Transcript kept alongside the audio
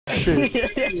shit.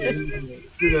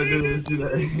 Do that.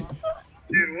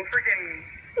 Dude, we'll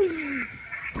freaking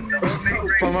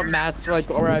From up mats like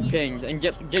or I pinged and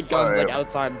get guns like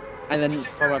outside and then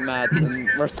from up mats and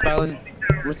we're spelling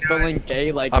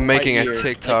gay like I'm making right a here.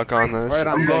 TikTok like, on this. Right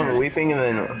I'm going weeping and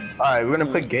then. Alright, we're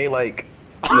gonna put gay like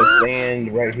in the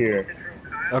sand right here.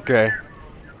 Okay.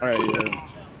 Alright, yeah.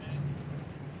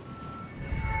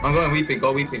 I'm going weeping.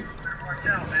 Go weeping.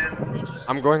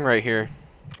 I'm going right here.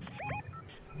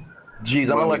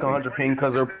 Jeez, I'm on like 100 ping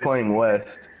because they're playing West.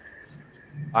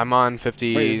 I'm on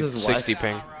 50, Wait, is this 60 West?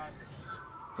 ping.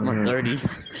 I'm on 30. Don't say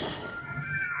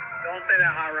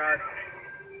that, Hot Rod.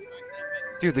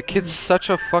 Dude, the kid's such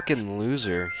a fucking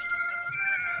loser.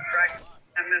 Crack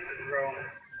 10 misses, bro. I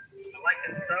like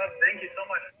and sub. Thank you so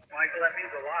much, Michael. That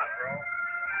means a lot, bro.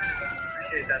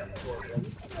 Appreciate that support, bro.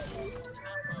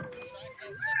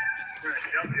 We're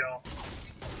gonna jump y'all.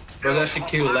 Bro, that shit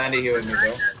cute landed here with me,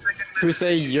 bro. Who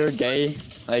say you're gay?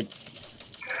 Like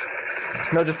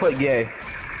No, just put gay.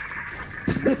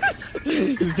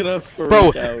 he's gonna freak Bro,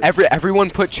 out. everyone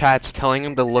put chats telling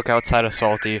him to look outside of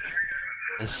Salty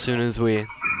as soon as we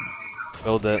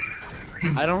build it.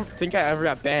 I don't think I ever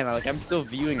got banned. Like I'm still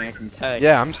viewing. I can text.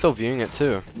 Yeah, I'm still viewing it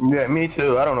too. Yeah, me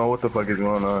too. I don't know what the fuck is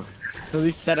going on. At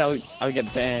least said I would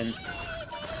get banned.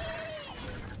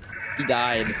 He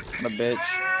died, the bitch.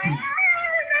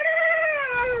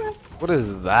 What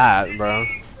is that, bro?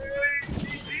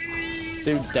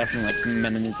 Dude definitely likes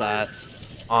men in his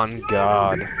ass. On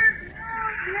God.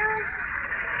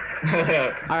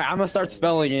 Alright, I'm gonna start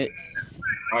spelling it.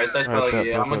 Alright, start spelling Alright,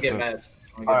 it. Yeah, I'm gonna get bet.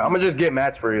 mad. Alright, I'm gonna just get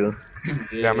mats for you.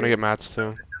 Yeah, I'm gonna get mats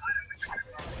too.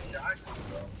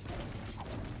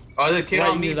 Oh, the kid Why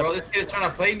on you me, use bro. a- This kid's trying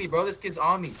to play me, bro. This kid's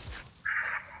on me.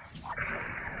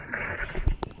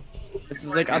 This is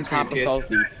like on That's top of good, kid.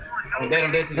 salty. I'm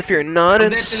dead to If you're not I'm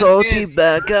in dead to the Salty, kid.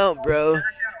 back out, bro.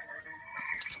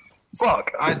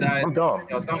 Fuck. I died. I'm dumb.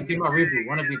 Yo, someone give my reboot.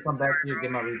 One of you come back here,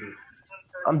 get my reboot.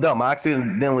 I'm dumb. I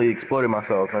accidentally exploded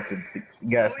myself at the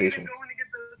gas station.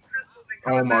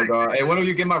 Oh my god. Hey, one of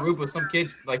you get my reboot. Some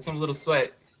kid, like some little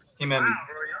sweat, came at me.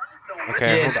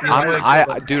 Okay, Yes, hold on.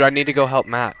 yeah, Dude, I need to go help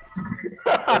Matt.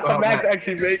 Matt's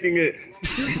actually making it.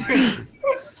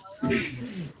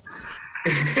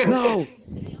 No!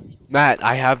 Matt,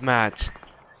 I have mats.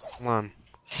 Come on.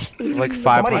 Like Somebody's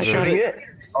 500. shooting it.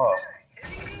 Oh.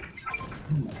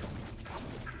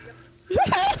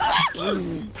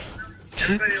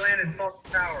 Everybody landed Salt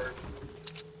Towers.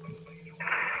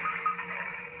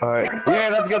 Alright. Yeah,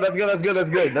 that's good. That's good. That's good. That's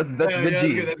good. That's Yeah, good. yeah,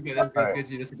 G. that's good. That's good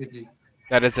G. That's a good G.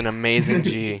 That is an amazing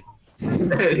G.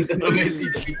 It's an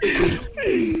amazing G.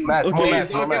 Mats, more Okay, mats,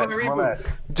 so more I'll get mats, my more reboot. mats.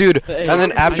 Dude, Hey, and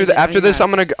then I need after this,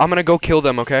 mats. I'm gonna go kill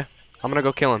them. Okay, I'm gonna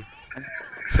go kill him,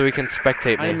 so he can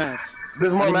spectate I need me. mats.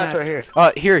 There's more I need mats right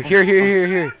mats. here.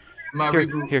 Here. My Here,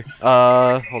 reboot. here.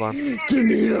 Hold on. Give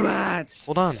me the mats!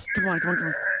 Hold on. Come on.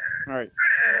 Alright.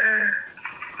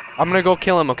 I'm gonna go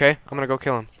kill him. Okay, I'm gonna go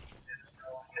kill him.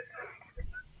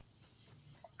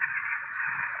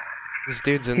 This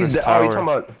dude's in this Oh, you talking tower.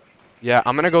 about? Yeah,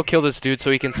 I'm gonna go kill this dude so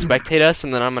he can spectate us,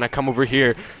 and then I'm gonna come over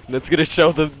here, and it's gonna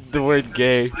show the word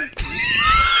gay.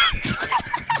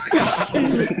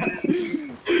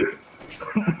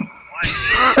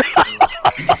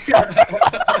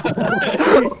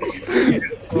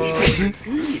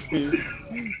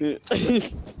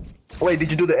 Wait,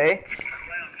 did you do the A?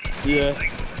 Yeah.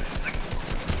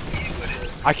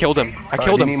 I killed him. I do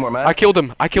killed you him. need more mats? I killed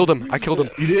him.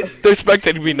 You did? They're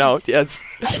spectating me now. Yes.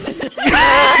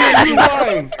 You're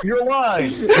lying. You're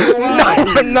lying. You're No,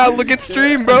 lying. I'm not looking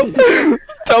stream, bro.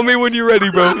 Tell me when you're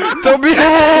ready, bro. Tell me.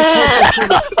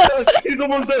 He's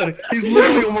almost done. He's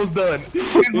literally almost done.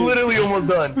 He's literally almost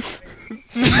done.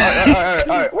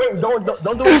 Alright. Wait, don't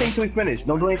do anything till he's finished.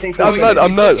 Don't do anything till I'm he's not.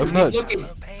 finished. I'm not. He's looking.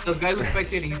 Those guys are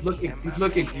spectating. He's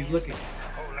looking.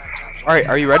 All right,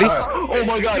 are you ready? Oh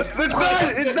my god. It's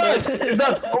done. It's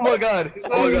done. Oh my god.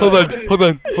 Oh my god. Hold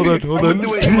on. I'm gonna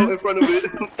do it in front of it.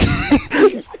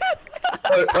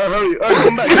 Alright, hurry. Alright,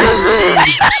 come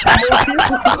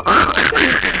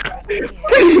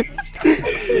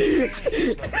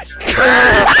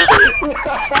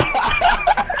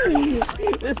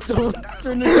It's so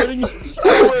recording.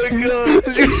 Oh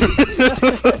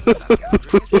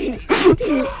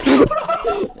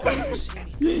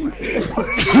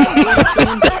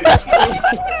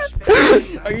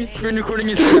Are you screen recording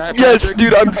his chat? Yes,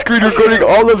 dude. I'm screen recording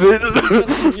all of it.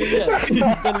 He's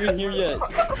not even here yet.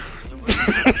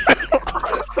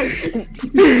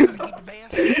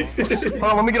 Hold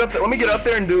on, let me get up there. Let me get up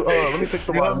there and do. Let me fix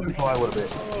the line. Let me fly a little bit.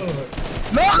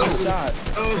 Nice shot.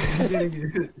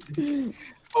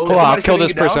 Hold on, I'll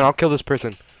kill this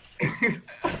person.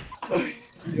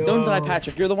 Don't die,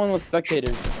 Patrick. You're the one with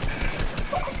spectators.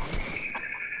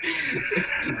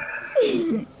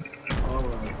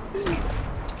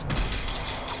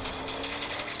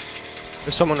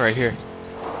 There's someone right here.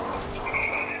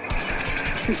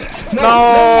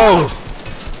 No!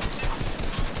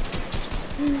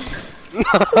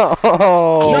 No!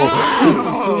 Oh.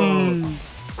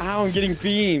 Ow, I'm getting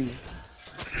beamed.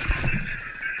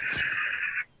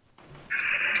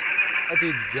 That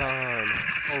dude's done.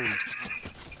 Holy.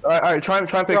 Alright, try and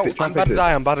fix Yo, it. Try I'm and about fix to it.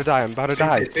 die. I'm about to die. I'm about to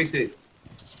die. Fix it.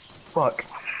 Fuck.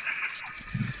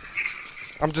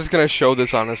 I'm just gonna show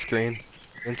this on the screen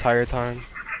the entire time.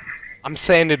 I'm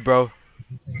sanded, bro.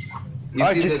 You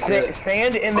Alright, see just the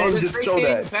sand and oh, then they're just show spectating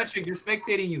that. you, Patrick, you're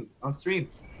spectating you on stream.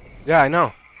 Yeah, I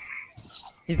know.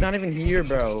 He's not even here,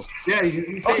 bro. Yeah,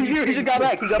 he's Oh, he's here. He just got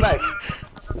back. He got back.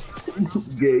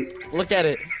 Gay. Look at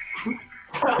it. Wait,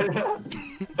 why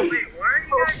are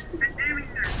you guys redeeming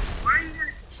this? Why are you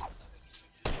guys...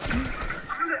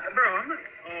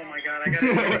 Oh my god, I gotta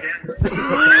do it again.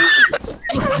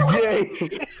 Gay.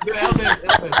 Dude, Elvis.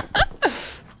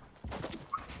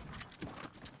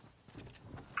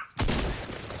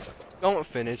 Don't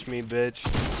finish me, bitch.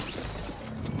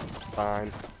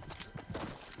 Fine.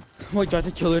 Wait, do I have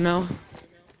to kill her now?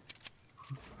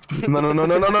 No,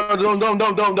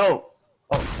 don't.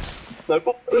 Oh.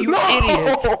 You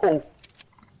idiot.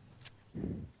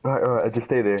 Alright, just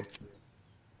stay there.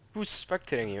 Who's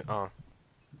spectating you? Oh.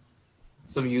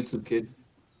 Some YouTube kid.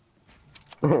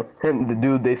 And the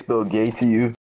dude they spelled gay to you.